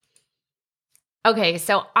Okay,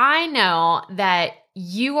 so I know that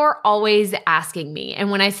you are always asking me, and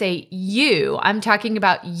when I say you, I'm talking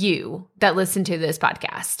about you that listen to this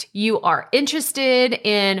podcast. You are interested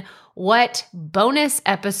in what bonus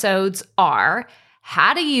episodes are,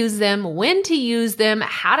 how to use them, when to use them,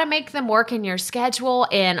 how to make them work in your schedule,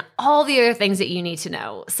 and all the other things that you need to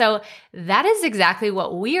know. So that is exactly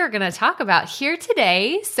what we are going to talk about here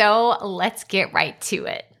today. So let's get right to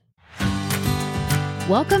it.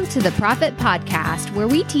 Welcome to the Profit Podcast, where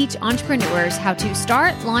we teach entrepreneurs how to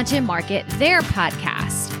start, launch, and market their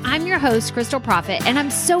podcast. I'm your host, Crystal Profit, and I'm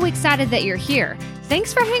so excited that you're here.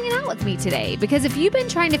 Thanks for hanging out with me today, because if you've been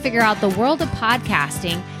trying to figure out the world of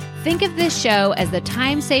podcasting, think of this show as the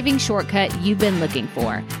time-saving shortcut you've been looking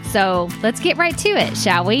for. So let's get right to it,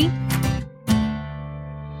 shall we?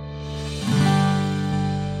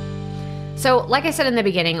 So like I said in the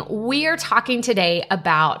beginning, we are talking today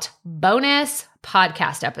about bonus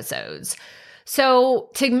podcast episodes. So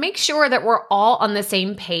to make sure that we're all on the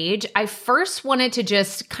same page, I first wanted to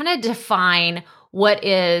just kind of define what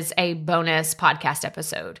is a bonus podcast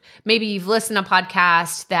episode. Maybe you've listened to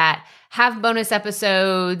podcasts that have bonus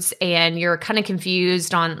episodes and you're kind of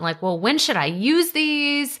confused on like, well, when should I use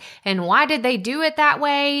these and why did they do it that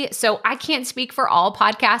way? So I can't speak for all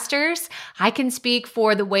podcasters. I can speak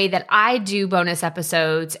for the way that I do bonus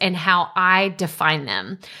episodes and how I define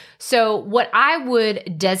them. So what I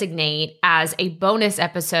would designate as a bonus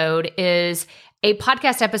episode is a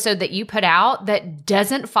podcast episode that you put out that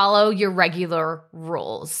doesn't follow your regular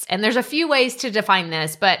rules. And there's a few ways to define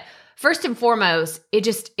this, but first and foremost,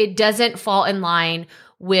 it doesn't fall in line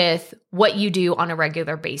with what you do on a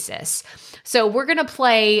regular basis. So we're going to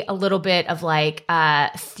play a little bit of like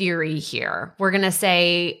theory here. We're going to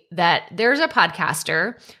say that there's a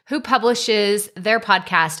podcaster who publishes their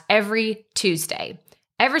podcast every Tuesday.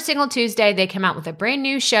 Every single Tuesday, they come out with a brand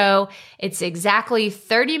new show. It's exactly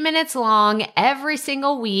 30 minutes long every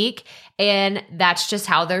single week, and that's just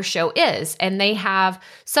how their show is. And they have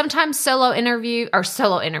sometimes solo interviews.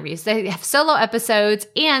 They have solo episodes,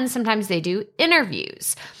 and sometimes they do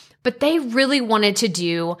interviews. But they really wanted to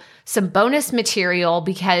do some bonus material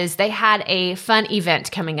because they had a fun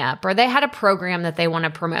event coming up, or they had a program that they want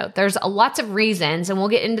to promote. There's lots of reasons, and we'll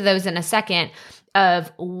get into those in a second,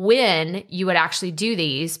 of when you would actually do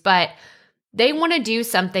these, but they want to do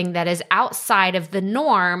something that is outside of the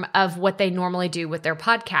norm of what they normally do with their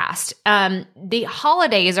podcast. The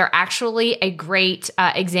holidays are actually a great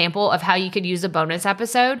example of how you could use a bonus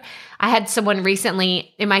episode. I had someone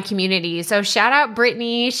recently in my community, so shout out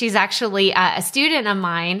Brittany. She's actually a student of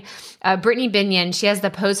mine, Brittany Binion. She has the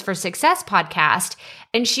Pose for Success podcast,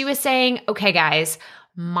 and she was saying, okay, guys,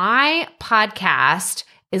 my podcast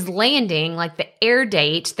is landing, like the air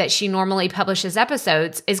date that she normally publishes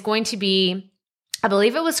episodes is going to be, I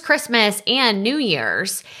believe it was Christmas and New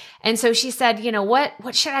Year's. And so she said, you know, what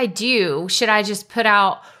should I do? Should I just put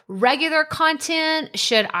out regular content?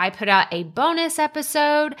 Should I put out a bonus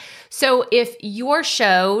episode? So if your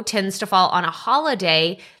show tends to fall on a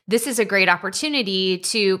holiday, this is a great opportunity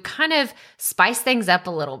to kind of spice things up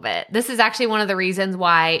a little bit. This is actually one of the reasons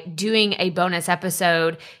why doing a bonus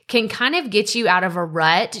episode can kind of get you out of a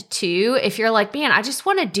rut too. If you're like, man, I just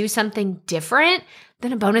want to do something different,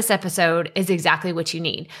 then a bonus episode is exactly what you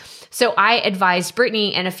need. So I advised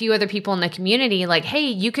Brittany and a few other people in the community, like, hey,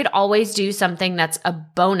 you could always do something that's a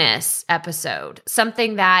bonus episode,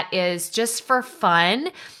 something that is just for fun.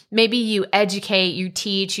 Maybe you educate, you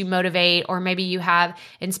teach, you motivate, or maybe you have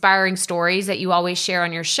inspiring stories that you always share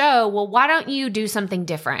on your show. Well, why don't you do something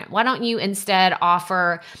different? Why don't you instead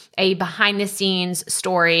offer a behind the scenes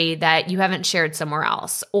story that you haven't shared somewhere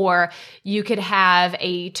else? Or you could have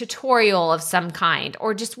a tutorial of some kind,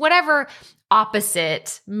 or just whatever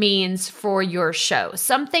opposite means for your show,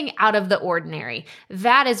 something out of the ordinary.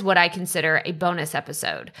 That is what I consider a bonus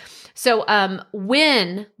episode. So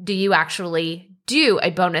when do you actually do a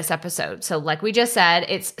bonus episode? So like we just said,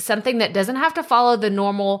 it's something that doesn't have to follow the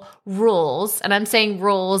normal rules. And I'm saying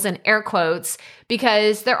rules in air quotes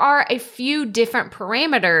because there are a few different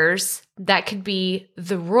parameters that could be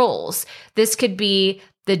the rules. This could be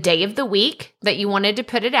the day of the week that you wanted to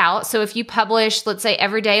put it out. So if you publish, let's say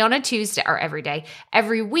every day on a Tuesday, or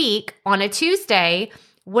every week on a Tuesday,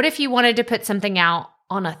 what if you wanted to put something out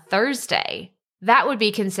on a Thursday? That would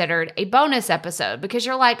be considered a bonus episode because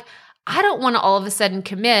you're like, I don't want to all of a sudden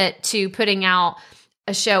commit to putting out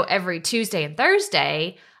a show every Tuesday and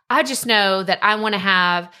Thursday. I just know that I want to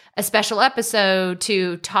have a special episode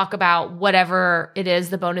to talk about whatever it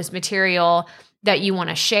is, the bonus material that you want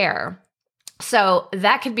to share. So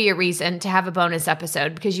that could be a reason to have a bonus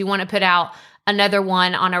episode because you want to put out another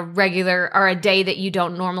one on a regular or a day that you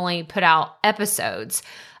don't normally put out episodes.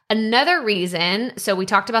 Another reason, so we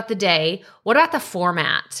talked about the day. What about the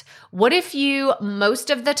format? What if you most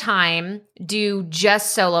of the time do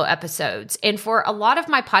just solo episodes? And for a lot of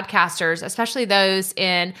my podcasters, especially those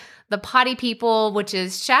in the Potty People, which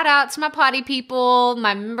is shout out to my Potty People,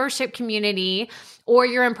 my membership community, or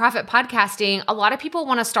you're in Profit Podcasting, a lot of people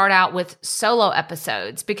want to start out with solo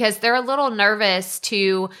episodes because they're a little nervous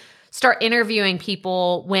to start interviewing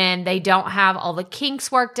people when they don't have all the kinks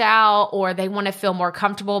worked out or they want to feel more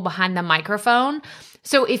comfortable behind the microphone.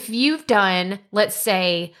 So if you've done, let's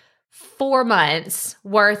say, 4 months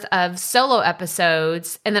worth of solo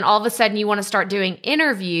episodes, and then all of a sudden you want to start doing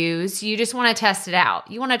interviews, you just want to test it out.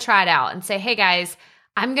 You want to try it out and say, hey guys,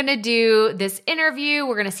 I'm going to do this interview.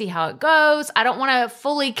 We're going to see how it goes. I don't want to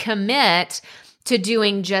fully commit to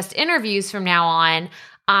doing just interviews from now on.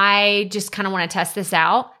 I just kind of want to test this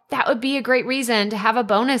out. That would be a great reason to have a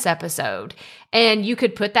bonus episode. And you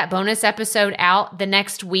could put that bonus episode out the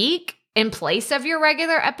next week in place of your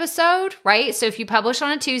regular episode, right? So if you publish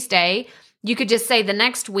on a Tuesday, you could just say the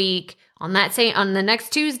next week on the next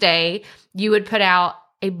Tuesday, you would put out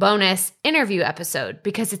a bonus interview episode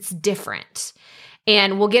because it's different.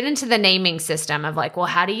 And we'll get into the naming system of like, well,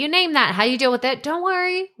 how do you name that? How do you deal with it? Don't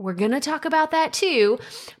worry, we're going to talk about that too.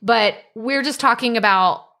 But we're just talking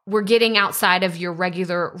about we're getting outside of your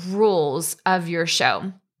regular rules of your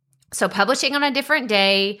show. So publishing on a different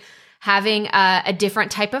day, having a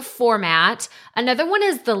different type of format. Another one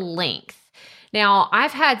is the length. Now,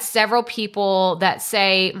 I've had several people that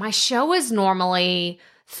say, my show is normally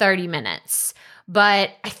 30 minutes, but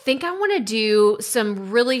I think I want to do some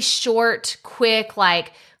really short, quick,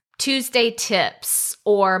 like Tuesday tips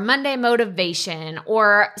or Monday motivation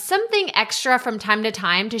or something extra from time to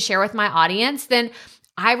time to share with my audience. Then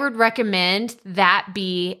I would recommend that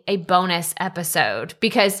be a bonus episode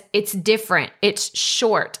because it's different. It's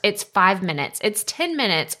short. It's 5 minutes. It's 10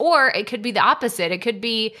 minutes. Or it could be the opposite. It could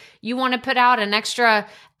be you want to put out an extra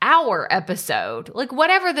hour episode, like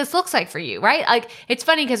whatever this looks like for you, right? Like it's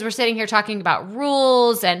funny because we're sitting here talking about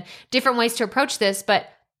rules and different ways to approach this, but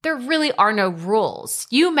there really are no rules.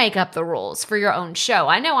 You make up the rules for your own show.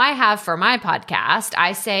 I know I have for my podcast.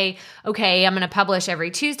 I say, okay, I'm going to publish every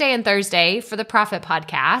Tuesday and Thursday for the Profit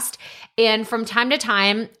Podcast. And from time to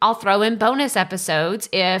time, I'll throw in bonus episodes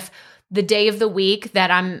if the day of the week that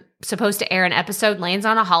I'm supposed to air an episode lands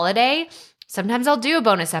on a holiday. Sometimes I'll do a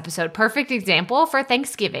bonus episode. Perfect example for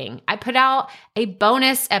Thanksgiving. I put out a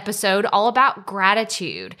bonus episode all about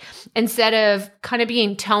gratitude instead of kind of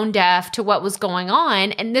being tone deaf to what was going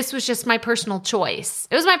on. And this was just my personal choice.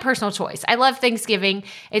 It was my personal choice. I love Thanksgiving.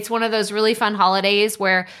 It's one of those really fun holidays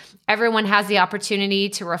where everyone has the opportunity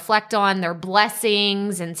to reflect on their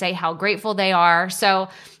blessings and say how grateful they are. So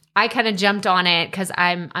I kind of jumped on it because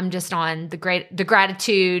I'm just on the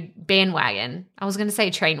gratitude bandwagon. I was going to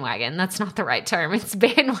say train wagon. That's not the right term. It's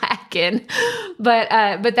bandwagon.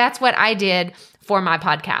 But that's what I did for my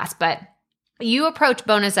podcast. But you approach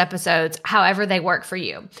bonus episodes however they work for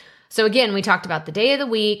you. So again, we talked about the day of the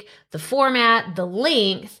week, the format, the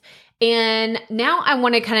length. And now I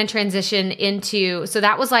want to kind of transition into, so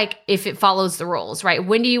that was like if it follows the rules, right?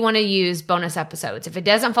 When do you want to use bonus episodes? If it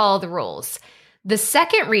doesn't follow the rules. The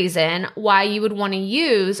second reason why you would want to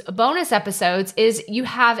use bonus episodes is you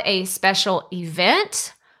have a special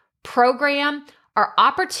event, program, or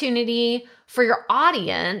opportunity for your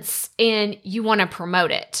audience and you want to promote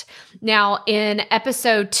it. Now, in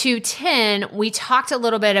episode 210, we talked a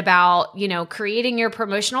little bit about, creating your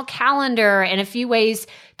promotional calendar and a few ways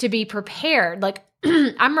to be prepared. Like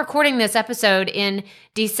I'm recording this episode in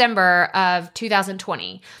December of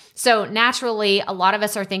 2020. So naturally, a lot of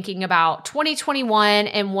us are thinking about 2021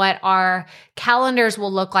 and what our calendars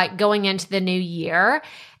will look like going into the new year.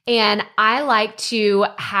 And I like to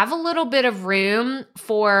have a little bit of room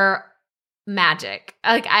for magic.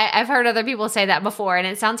 Like I've heard other people say that before, and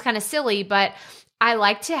it sounds kind of silly, but I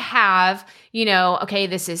like to have, okay,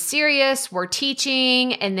 this is serious. We're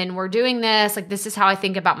teaching, and then we're doing this. Like this is how I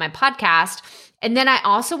think about my podcast. And then I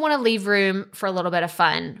also want to leave room for a little bit of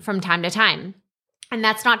fun from time to time. And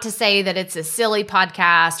that's not to say that it's a silly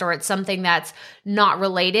podcast or it's something that's not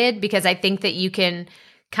related, because I think that you can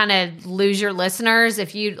kind of lose your listeners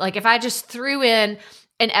if I just threw in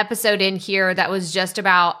an episode in here that was just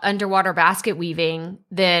about underwater basket weaving,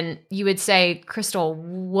 then you would say, Crystal,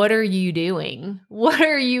 what are you doing? What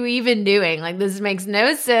are you even doing? Like, this makes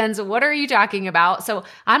no sense. What are you talking about? So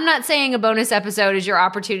I'm not saying a bonus episode is your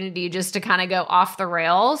opportunity just to kind of go off the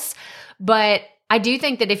rails, but I do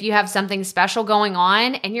think that if you have something special going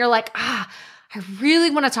on and you're like, I really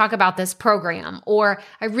want to talk about this program, or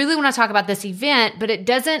I really want to talk about this event, but it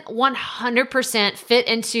doesn't 100% fit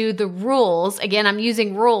into the rules. Again, I'm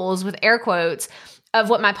using rules with air quotes of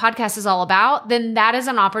what my podcast is all about, then that is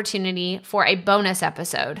an opportunity for a bonus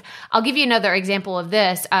episode. I'll give you another example of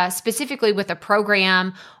this, specifically with a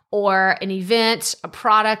program or an event, a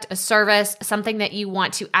product, a service, something that you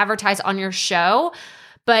want to advertise on your show.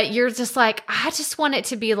 But you're just like, I just want it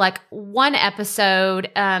to be like one episode.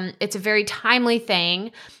 It's a very timely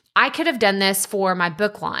thing. I could have done this for my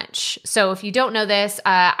book launch. So if you don't know this,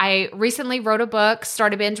 I recently wrote a book,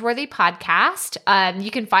 Start a Binge-Worthy Podcast.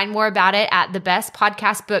 You can find more about it at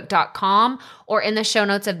thebestpodcastbook.com or in the show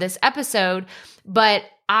notes of this episode. But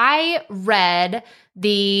I read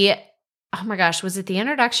oh my gosh, was it the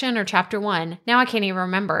introduction or chapter 1? Now I can't even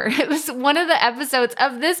remember. It was one of the episodes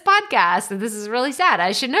of this podcast. And this is really sad.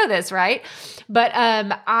 I should know this, right? But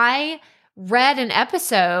I read a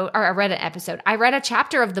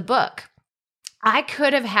chapter of the book. I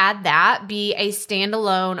could have had that be a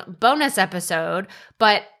standalone bonus episode,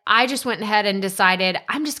 but I just went ahead and decided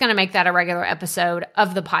I'm just going to make that a regular episode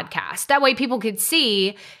of the podcast. That way people could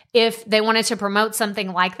see if they wanted to promote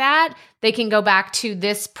something like that, they can go back to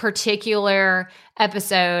this particular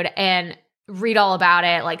episode and read all about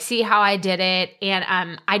it, like see how I did it.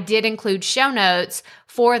 And I did include show notes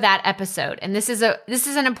for that episode. And this is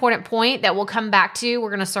an important point that we'll come back to. We're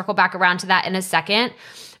going to circle back around to that in a second,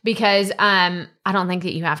 because I don't think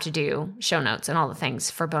that you have to do show notes and all the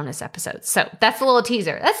things for bonus episodes. So that's a little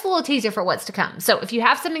teaser. That's a little teaser for what's to come. So if you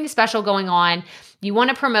have something special going on, you want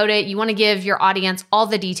to promote it, you want to give your audience all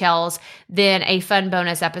the details, then a fun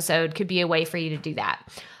bonus episode could be a way for you to do that.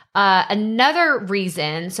 Another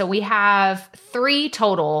reason, so we have 3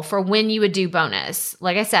 total for when you would do bonus.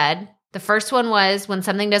 Like I said, the first one was when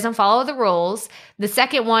something doesn't follow the rules. The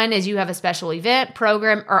second one is you have a special event,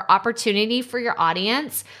 program, or opportunity for your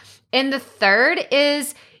audience. And the third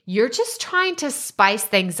is you're just trying to spice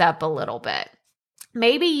things up a little bit.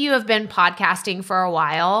 Maybe you have been podcasting for a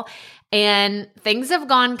while and things have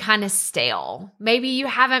gone kind of stale. Maybe you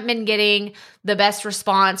haven't been getting the best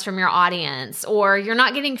response from your audience, or you're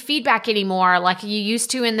not getting feedback anymore like you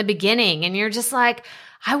used to in the beginning. And you're just like,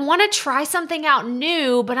 I want to try something out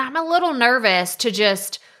new, but I'm a little nervous to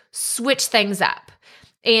just switch things up.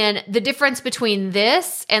 And the difference between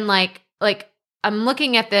this and like I'm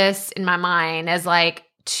looking at this in my mind as like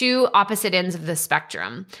 2 opposite ends of the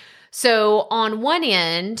spectrum. So on one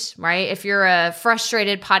end, right, if you're a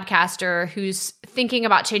frustrated podcaster who's thinking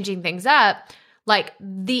about changing things up, like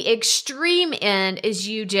the extreme end is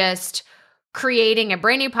you just creating a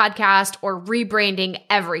brand new podcast or rebranding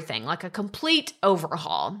everything, like a complete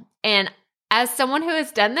overhaul. And as someone who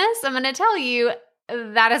has done this, I'm going to tell you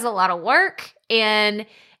that is a lot of work, and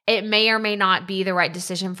it may or may not be the right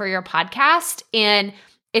decision for your podcast. And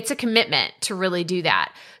it's a commitment to really do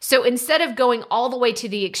that. So instead of going all the way to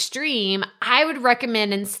the extreme, I would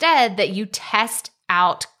recommend instead that you test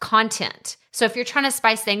out content. So if you're trying to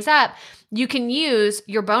spice things up, you can use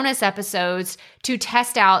your bonus episodes to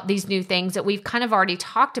test out these new things that we've kind of already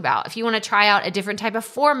talked about. If you want to try out a different type of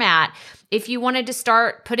format, if you wanted to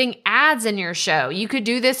start putting ads in your show, you could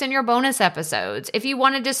do this in your bonus episodes. If you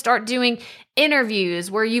wanted to start doing interviews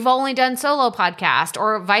where you've only done solo podcast,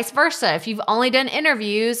 or vice versa, if you've only done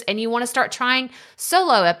interviews and you want to start trying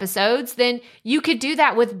solo episodes, then you could do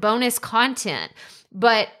that with bonus content.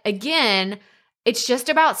 But again, it's just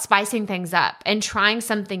about spicing things up and trying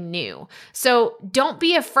something new. So don't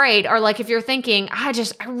be afraid, or like if you're thinking,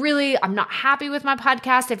 I'm not happy with my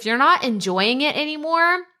podcast. If you're not enjoying it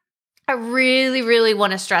anymore, I really, really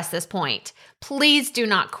want to stress this point. Please do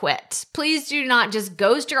not quit. Please do not just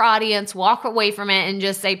ghost your audience, walk away from it, and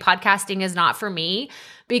just say podcasting is not for me,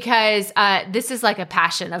 because this is like a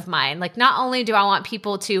passion of mine. Like, not only do I want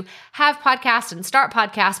people to have podcasts and start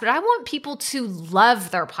podcasts, but I want people to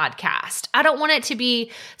love their podcast. I don't want it to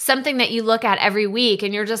be something that you look at every week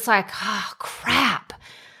and you're just like, oh, crap.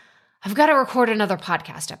 I've got to record another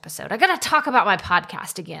podcast episode. I got to talk about my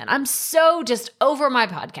podcast again. I'm so just over my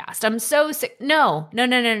podcast. I'm so sick. No.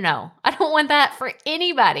 I don't want that for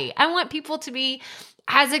anybody. I want people to be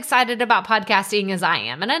as excited about podcasting as I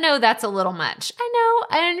am. And I know that's a little much.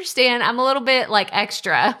 I understand. I'm a little bit like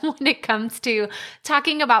extra when it comes to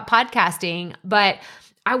talking about podcasting, but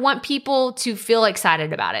I want people to feel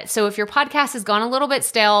excited about it. So if your podcast has gone a little bit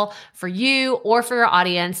stale for you or for your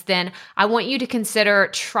audience, then I want you to consider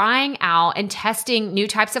trying out and testing new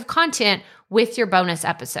types of content with your bonus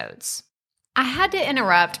episodes. I had to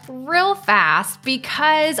interrupt real fast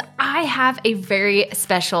because I have a very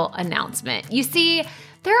special announcement. You see,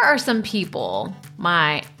 there are some people,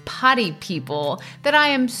 my Potty People that I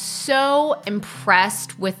am so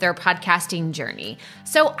impressed with their podcasting journey.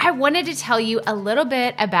 So I wanted to tell you a little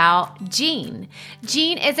bit about Jean.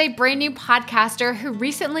 Jean is a brand new podcaster who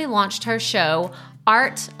recently launched her show,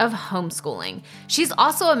 Art of Homeschooling. She's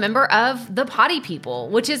also a member of the Potty People,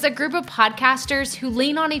 which is a group of podcasters who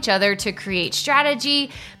lean on each other to create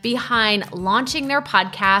strategy behind launching their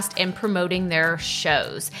podcast and promoting their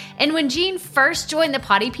shows. And when Jean first joined the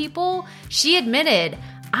Potty People, she admitted,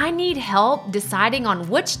 I need help deciding on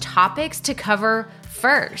which topics to cover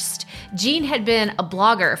first. Jean had been a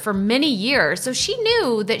blogger for many years, so she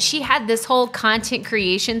knew that she had this whole content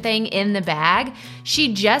creation thing in the bag.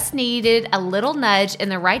 She just needed a little nudge in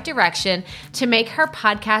the right direction to make her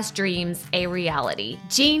podcast dreams a reality.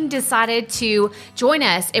 Jean decided to join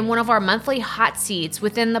us in one of our monthly hot seats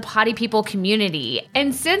within the Potty People community.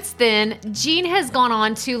 And since then, Jean has gone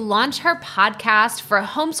on to launch her podcast for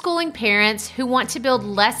homeschooling parents who want to build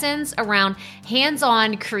lessons around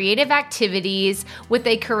hands-on creative activities with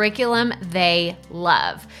a curriculum they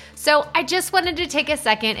love. So I just wanted to take a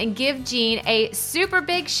second and give Jean a super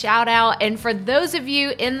big shout out. And for those of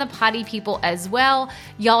you in the Potty People as well,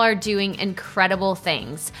 y'all are doing incredible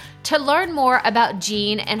things. To learn more about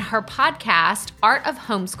Jean and her podcast, Art of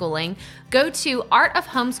Homeschooling, go to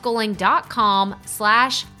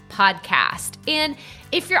artofhomeschooling.com/podcast. And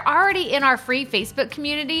if you're already in our free Facebook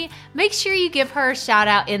community, make sure you give her a shout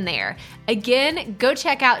out in there. Again, go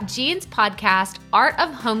check out Jean's podcast, Art of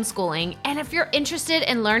Homeschooling. And if you're interested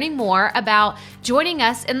in learning more about joining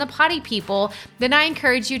us in the Potty People, then I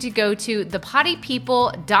encourage you to go to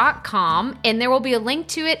thepottypeople.com and there will be a link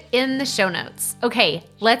to it in the show notes. Okay,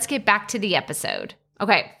 let's get back to the episode.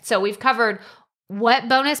 Okay, so we've covered what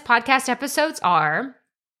bonus podcast episodes are,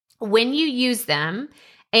 when you use them,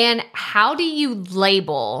 and how do you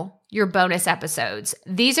label your bonus episodes?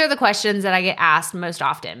 These are the questions that I get asked most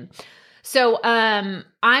often. So I'm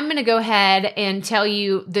going to go ahead and tell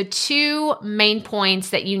you the two main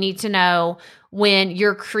points that you need to know when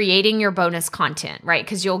you're creating your bonus content, right?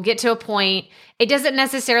 Because you'll get to a point, it doesn't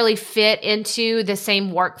necessarily fit into the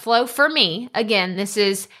same workflow for me. Again, this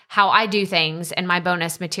is how I do things in my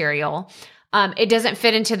bonus material. It doesn't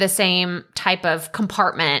fit into the same type of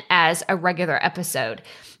compartment as a regular episode.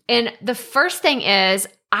 And the first thing is,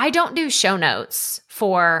 I don't do show notes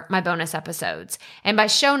for my bonus episodes. And by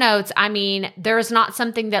show notes, I mean, there's not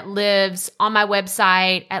something that lives on my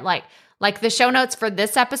website at like the show notes for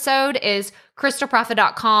this episode is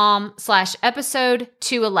crystalprofit.com/episode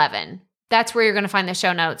 211. That's where you're going to find the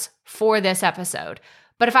show notes for this episode.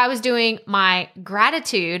 But if I was doing my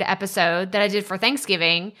gratitude episode that I did for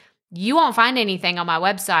Thanksgiving, you won't find anything on my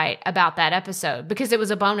website about that episode because it was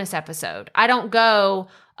a bonus episode. I don't go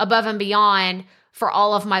above and beyond for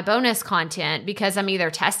all of my bonus content because I'm either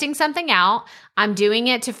testing something out, I'm doing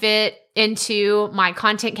it to fit into my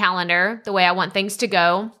content calendar the way I want things to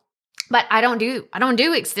go, but I don't do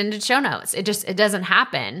extended show notes. It doesn't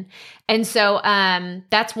happen. And so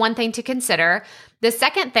that's one thing to consider. The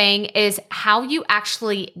second thing is how you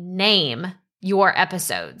actually name your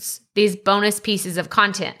episodes, these bonus pieces of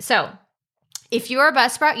content. So if you're a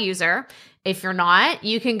Buzzsprout user, if you're not,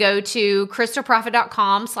 you can go to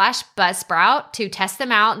crystalprofit.com/Buzzsprout to test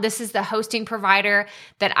them out. This is the hosting provider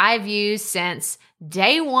that I've used since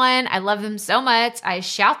day one. I love them so much. I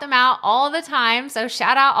shout them out all the time. So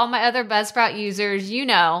shout out all my other Buzzsprout users.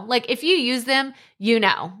 If you use them,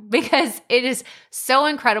 because it is so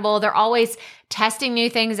incredible. They're always testing new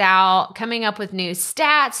things out, coming up with new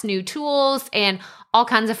stats, new tools, and all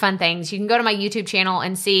kinds of fun things. You can go to my YouTube channel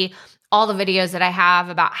and see all the videos that I have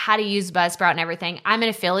about how to use Buzzsprout and everything. I'm an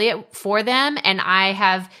affiliate for them, and I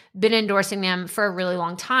have been endorsing them for a really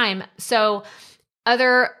long time. So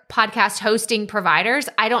other podcast hosting providers,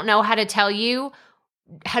 I don't know how to tell you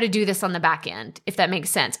how to do this on the back end, if that makes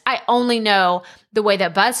sense. I only know the way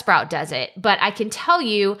that Buzzsprout does it, but I can tell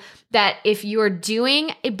you that if you're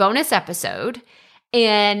doing a bonus episode,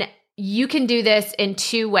 and you can do this in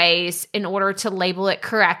two ways in order to label it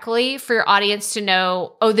correctly for your audience to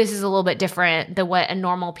know, oh, this is a little bit different than what a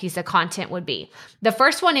normal piece of content would be. The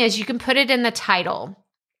first one is you can put it in the title.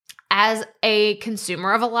 As a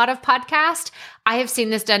consumer of a lot of podcasts, I have seen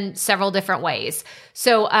this done several different ways.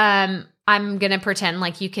 So I'm going to pretend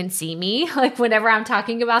like you can see me like whenever I'm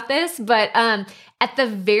talking about this. But at the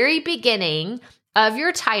very beginning of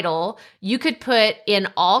your title, you could put in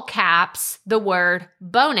all caps the word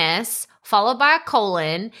bonus followed by a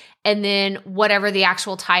colon and then whatever the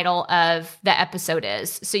actual title of the episode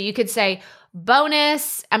is. So you could say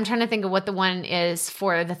bonus. I'm trying to think of what the one is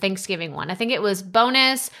for the Thanksgiving one. I think it was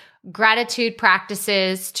bonus gratitude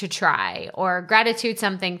practices to try or gratitude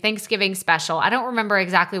something, Thanksgiving special. I don't remember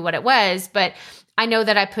exactly what it was, but I know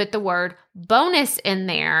that I put the word bonus in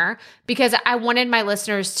there because I wanted my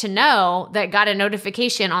listeners to know that got a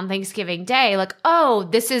notification on Thanksgiving Day, like, oh,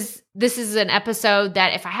 this is an episode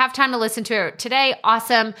that if I have time to listen to it today,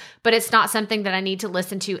 awesome, but it's not something that I need to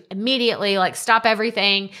listen to immediately, like stop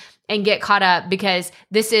everything and get caught up because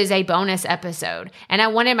this is a bonus episode. And I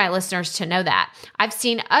wanted my listeners to know that. I've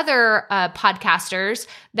seen other podcasters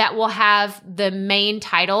that will have the main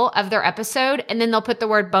title of their episode and then they'll put the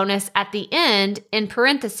word bonus at the end in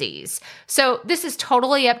parentheses. So this is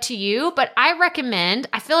totally up to you, but I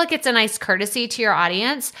feel like it's a nice courtesy to your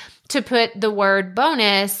audience to put the word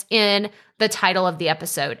bonus in the title of the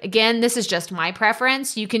episode. Again, this is just my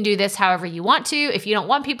preference. You can do this however you want to. If you don't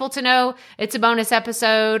want people to know it's a bonus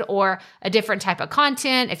episode or a different type of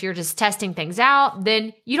content, if you're just testing things out,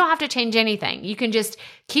 then you don't have to change anything. You can just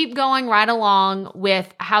keep going right along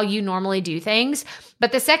with how you normally do things.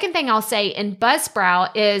 But the second thing I'll say in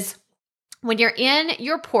Buzzsprout is when you're in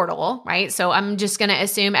your portal, right? So I'm just going to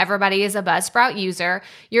assume everybody is a Buzzsprout user.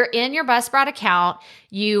 You're in your Buzzsprout account.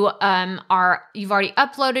 You've already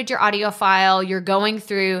uploaded your audio file. You're going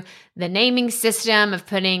through the naming system of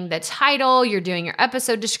putting the title, you're doing your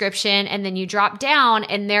episode description, and then you drop down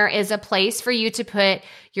and there is a place for you to put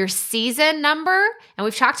your season number. And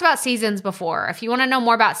we've talked about seasons before. If you want to know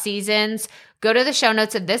more about seasons, go to the show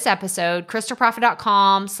notes of this episode,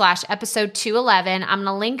 crystalprofit.com/episode 211. I'm going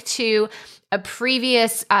to link to a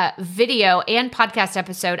previous video and podcast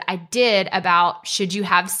episode I did about should you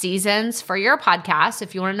have seasons for your podcast.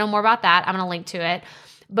 If you want to know more about that, I'm going to link to it.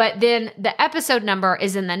 But then the episode number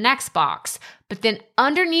is in the next box. But then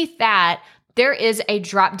underneath that, there is a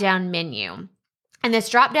drop-down menu. And this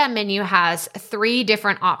drop-down menu has 3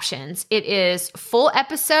 different options. It is full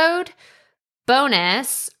episode,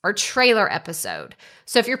 bonus, or trailer episode.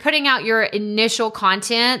 So if you're putting out your initial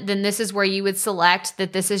content, then this is where you would select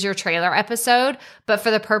that this is your trailer episode. But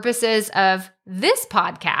for the purposes of this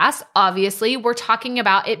podcast, obviously, we're talking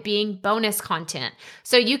about it being bonus content.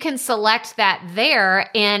 So you can select that there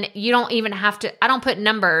and you don't even have to, I don't put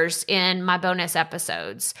numbers in my bonus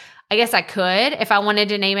episodes. I guess I could if I wanted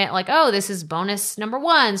to name it like, oh, this is bonus number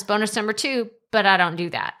 1, bonus number 2, but I don't do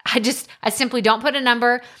that. I simply don't put a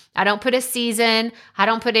number. I don't put a season. I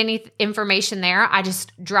don't put any information there. I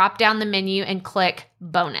just drop down the menu and click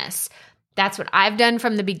bonus. That's what I've done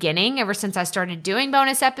from the beginning, ever since I started doing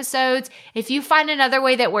bonus episodes. If you find another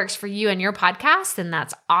way that works for you and your podcast, then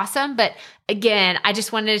that's awesome. But again, I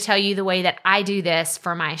just wanted to tell you the way that I do this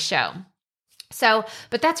for my show.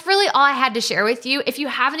 But that's really all I had to share with you. If you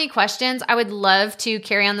have any questions, I would love to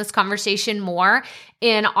carry on this conversation more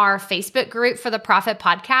in our Facebook group for the Profit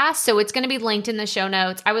Podcast. So it's going to be linked in the show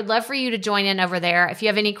notes. I would love for you to join in over there. If you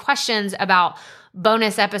have any questions about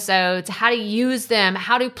bonus episodes, how to use them,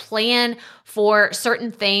 how to plan for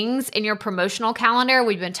certain things in your promotional calendar.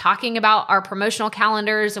 We've been talking about our promotional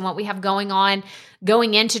calendars and what we have going on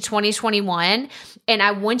going into 2021. And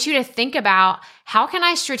I want you to think about how can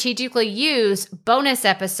I strategically use bonus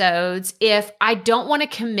episodes if I don't want to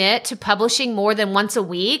commit to publishing more than once a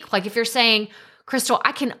week. Like if you're saying, Crystal,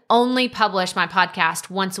 I can only publish my podcast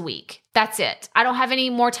once a week. That's it. I don't have any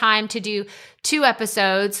more time to do 2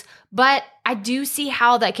 episodes, but I do see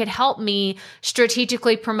how that could help me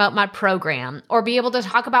strategically promote my program or be able to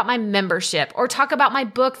talk about my membership or talk about my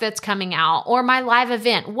book that's coming out or my live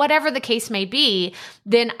event, whatever the case may be,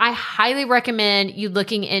 then I highly recommend you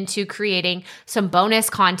looking into creating some bonus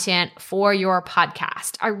content for your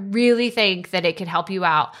podcast. I really think that it could help you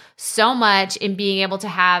out so much in being able to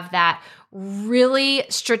have that really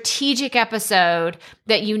strategic episode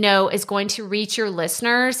that you know is going to reach your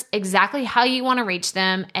listeners exactly how you want to reach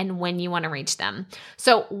them and when you want to reach them.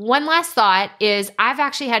 So one last thought is I've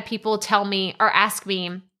actually had people tell me or ask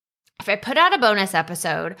me, if I put out a bonus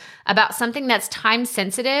episode about something that's time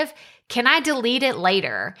sensitive, can I delete it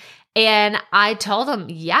later? And I told them,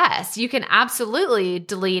 yes, you can absolutely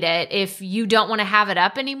delete it if you don't want to have it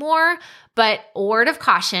up anymore. But word of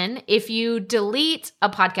caution, if you delete a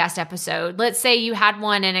podcast episode, let's say you had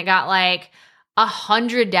one and it got like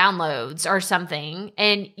 100 downloads or something,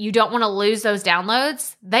 and you don't want to lose those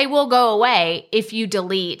downloads, they will go away if you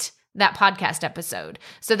delete that podcast episode.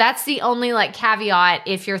 So that's the only like caveat.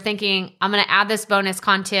 If you're thinking, I'm going to add this bonus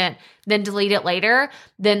content, then delete it later,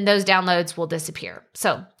 then those downloads will disappear.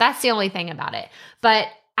 So that's the only thing about it. But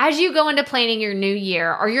as you go into planning your new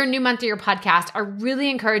year or your new month of your podcast, I really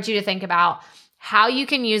encourage you to think about how you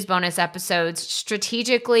can use bonus episodes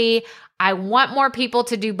strategically. I want more people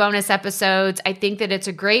to do bonus episodes. I think that it's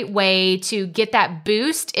a great way to get that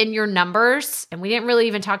boost in your numbers. And we didn't really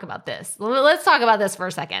even talk about this. Let's talk about this for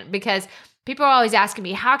a second, because people are always asking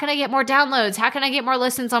me, how can I get more downloads? How can I get more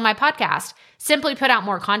listens on my podcast? Simply put out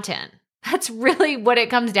more content. That's really what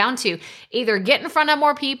it comes down to. Either get in front of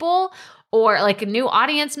more people, or like new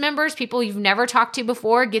audience members, people you've never talked to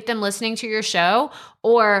before, get them listening to your show,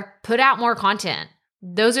 or put out more content.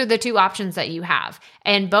 Those are the two options that you have.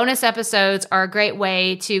 And bonus episodes are a great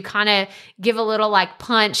way to kind of give a little like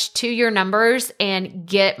punch to your numbers and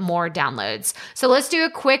get more downloads. So let's do a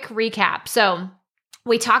quick recap. So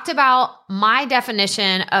we talked about my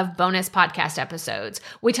definition of bonus podcast episodes.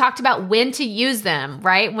 We talked about when to use them,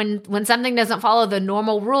 right? When something doesn't follow the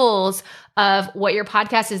normal rules of what your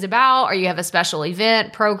podcast is about, or you have a special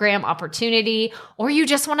event, program, opportunity, or you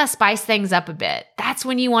just want to spice things up a bit. That's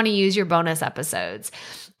when you want to use your bonus episodes.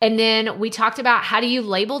 And then we talked about how do you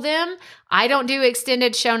label them. I don't do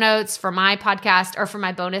extended show notes for my podcast or for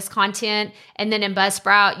my bonus content. And then in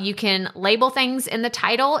Buzzsprout, you can label things in the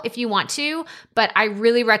title if you want to, but I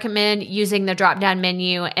really recommend using the drop-down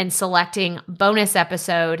menu and selecting bonus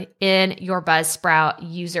episode in your Buzzsprout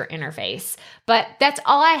user interface. But that's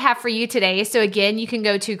all I have for you today. So again, you can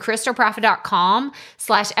go to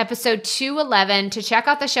crystalprofit.com/episode 211 to check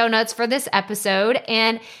out the show notes for this episode.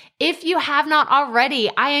 And if you have not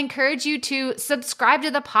already, I encourage you to subscribe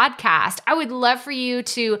to the podcast. I would love for you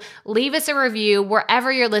to leave us a review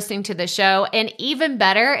wherever you're listening to the show. And even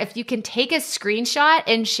better, if you can take a screenshot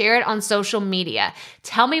and share it on social media.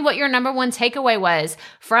 Tell me what your number one takeaway was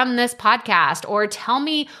from this podcast, or tell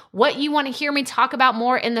me what you want to hear me talk about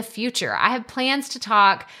more in the future. I have plans to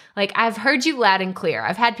talk, like I've heard you loud and clear.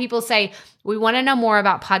 I've had people say, we want to know more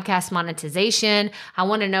about podcast monetization. I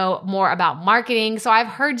want to know more about marketing. So I've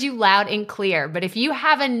heard you loud and clear. But if you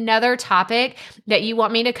have another topic that you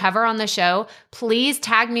want me to cover on the show, please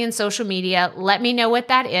tag me in social media. Let me know what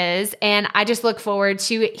that is. And I just look forward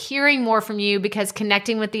to hearing more from you, because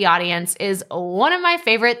connecting with the audience is one of my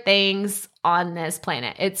favorite things on this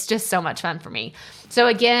planet. It's just so much fun for me. So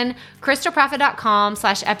again,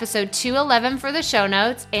 crystalprofit.com/episode 211 for the show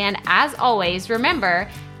notes. And as always, remember,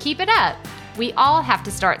 keep it up. We all have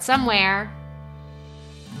to start somewhere.